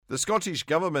The Scottish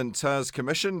Government has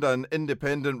commissioned an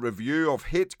independent review of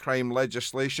hate crime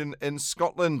legislation in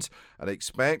Scotland and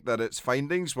expect that its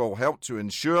findings will help to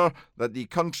ensure that the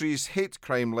country's hate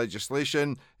crime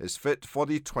legislation is fit for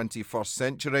the 21st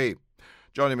century.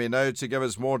 Joining me now to give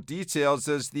us more details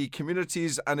is the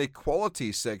Communities and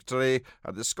Equality Secretary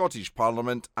at the Scottish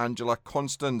Parliament, Angela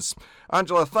Constance.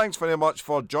 Angela, thanks very much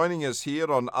for joining us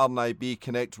here on RNIB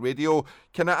Connect Radio.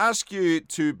 Can I ask you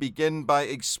to begin by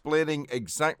explaining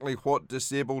exactly what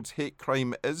disabled hate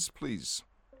crime is, please?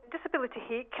 Disability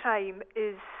hate crime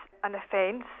is an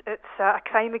offence. It's a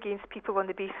crime against people on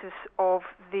the basis of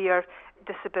their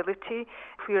disability,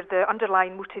 where the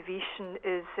underlying motivation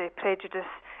is prejudice,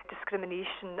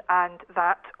 discrimination and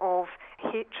that of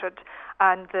hatred.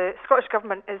 And the Scottish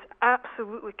Government is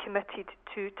absolutely committed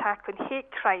to tackling hate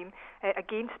crime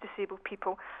against disabled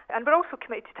people. And we're also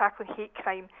committed to tackling hate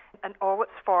crime in all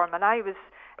its form. And I was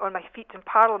on my feet in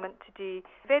Parliament today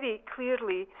very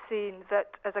clearly saying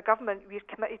that as a government we're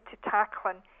committed to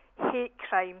tackling hate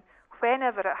crime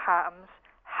whenever it happens,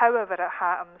 however it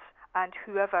happens and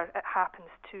whoever it happens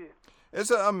to.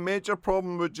 Is it a major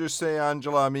problem, would you say,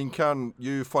 Angela? I mean, can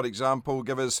you, for example,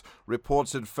 give us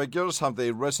reported figures? Have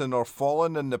they risen or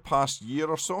fallen in the past year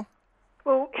or so?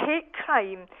 Well, hate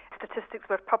crime statistics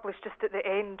were published just at the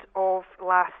end of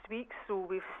last week, so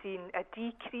we've seen a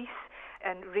decrease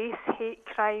in race hate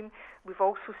crime. We've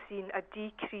also seen a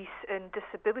decrease in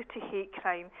disability hate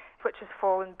crime, which has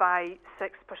fallen by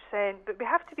 6%. But we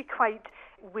have to be quite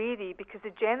wary because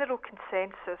the general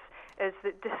consensus is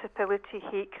that disability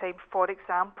hate crime, for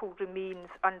example, remains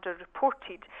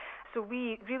underreported. So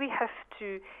we really have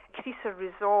to increase our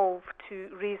resolve to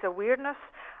raise awareness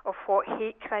of what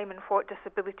hate crime and what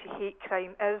disability hate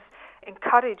crime is,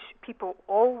 encourage people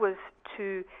always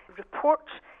to report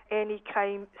any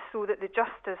crime so that the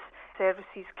justice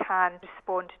services can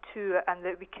respond to it and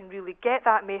that we can really get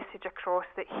that message across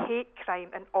that hate crime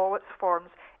in all its forms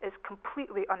is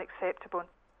completely unacceptable.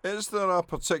 Is there a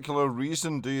particular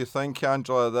reason, do you think,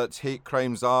 Angela, that hate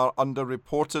crimes are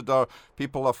underreported? Are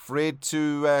people afraid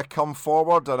to come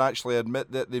forward and actually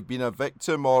admit that they've been a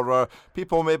victim, or are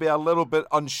people maybe a little bit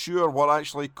unsure what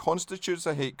actually constitutes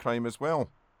a hate crime as well?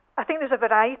 I think there's a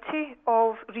variety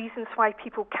of reasons why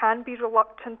people can be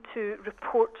reluctant to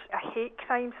report a hate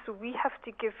crime. So we have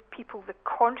to give people the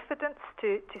confidence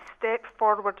to step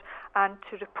forward and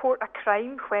to report a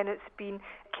crime when it's been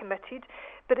committed.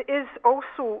 But it is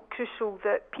also crucial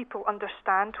that people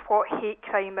understand what hate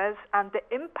crime is and the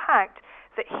impact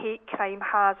that hate crime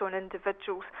has on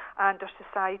individuals and our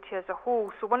society as a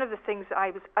whole. So one of the things that I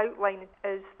was outlining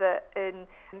is that in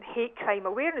Hate Crime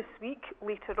Awareness Week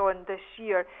later on this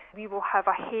year, we will have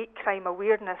a hate crime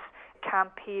awareness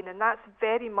campaign, and that's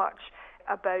very much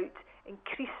about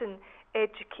increasing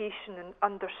education and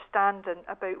understanding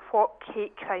about what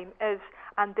hate crime is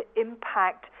and the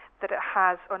impact that it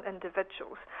has on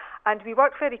individuals. And we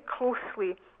work very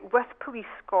closely with Police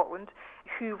Scotland,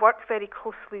 who work very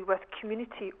closely with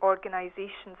community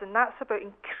organisations, and that's about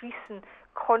increasing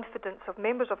confidence of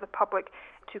members of the public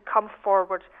to come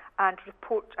forward and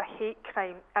report a hate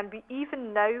crime. And we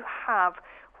even now have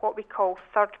what we call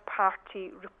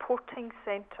third-party reporting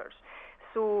centres.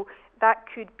 So that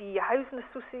could be a housing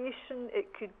association,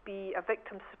 it could be a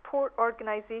victim support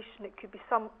organisation, it could be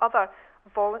some other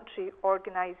voluntary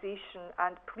organisation,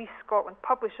 and Police Scotland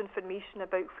publish information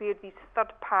about where these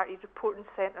third-party reporting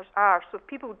centres are. So if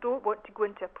people don't want to go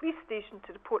into a police station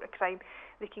to report a crime,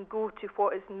 they can go to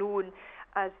what is known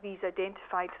as these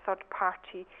identified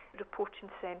third-party reporting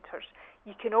centres.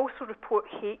 You can also report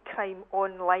hate crime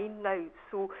online now,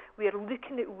 so we are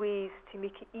looking at ways to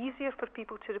make it easier for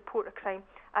people to report a crime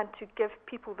and to give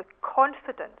people the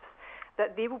confidence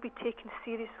that they will be taken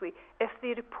seriously if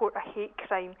they report a hate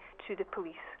crime to the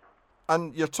police.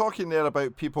 And you're talking there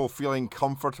about people feeling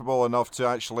comfortable enough to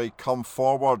actually come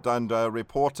forward and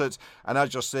report it. And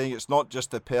as you're saying, it's not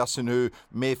just the person who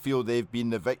may feel they've been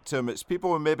the victim. It's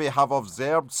people who maybe have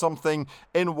observed something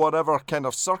in whatever kind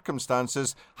of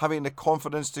circumstances, having the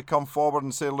confidence to come forward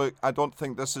and say, look, I don't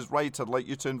think this is right. I'd like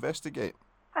you to investigate.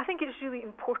 I think it's really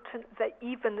important that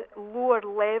even lower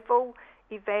level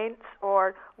events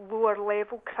or lower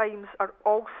level crimes are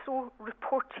also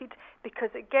reported, because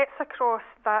it gets across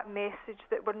that message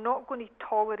that we're not going to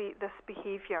tolerate this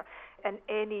behaviour in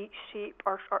any shape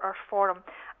or form.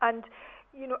 And,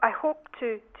 you know, I hope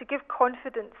to give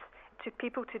confidence to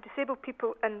people, to disabled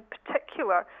people in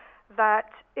particular,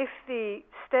 that if they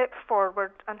step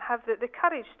forward and have the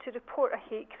courage to report a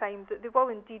hate crime, that they will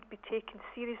indeed be taken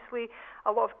seriously.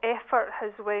 A lot of effort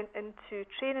has went into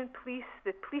training police.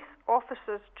 The police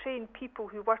officers train people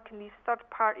who work in these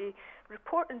third-party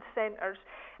reporting centres.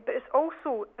 But it's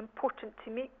also important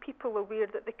to make people aware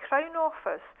that the Crown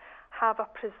Office have a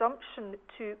presumption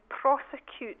to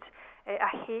prosecute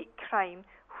a hate crime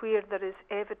where there is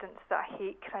evidence that a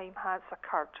hate crime has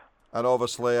occurred. And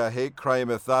obviously a hate crime,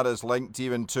 if that is linked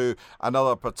even to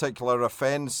another particular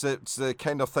offence, it's the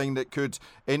kind of thing that could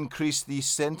increase the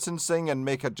sentencing and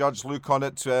make a judge look on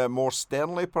it more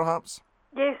sternly, perhaps?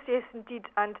 Yes, indeed.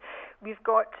 And we've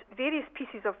got various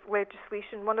pieces of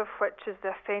legislation, one of which is the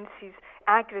offences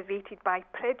aggravated by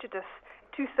prejudice.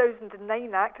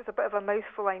 2009 Act is a bit of a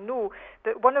mouthful, I know,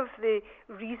 but one of the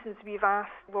reasons we've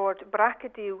asked Lord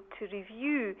Brackadale to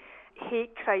review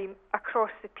hate crime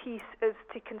across the piece is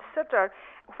to consider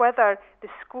whether the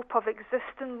scope of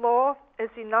existing law is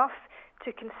enough,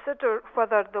 to consider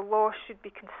whether the law should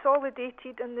be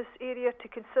consolidated in this area, to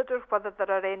consider whether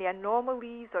there are any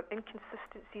anomalies or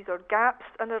inconsistencies or gaps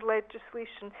in our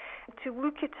legislation, to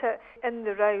look at it in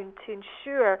the round to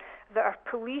ensure that our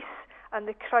police and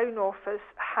the Crown Office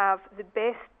have the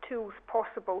best tools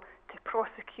possible to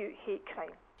prosecute hate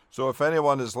crime. So if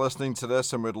anyone is listening to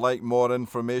this and would like more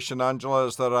information, Angela,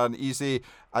 is there an easy,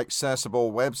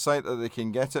 accessible website that they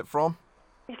can get it from?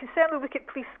 You can certainly look at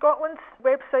Police Scotland's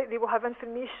website. They will have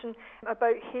information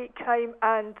about hate crime,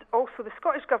 and also the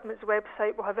Scottish Government's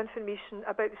website will have information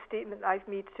about the statement I've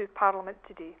made to Parliament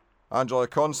today. Angela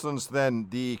Constance, then,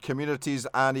 the Communities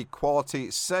and Equality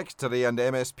Secretary and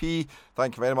MSP,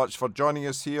 thank you very much for joining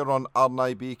us here on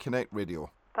RNIB Connect Radio.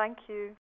 Thank you.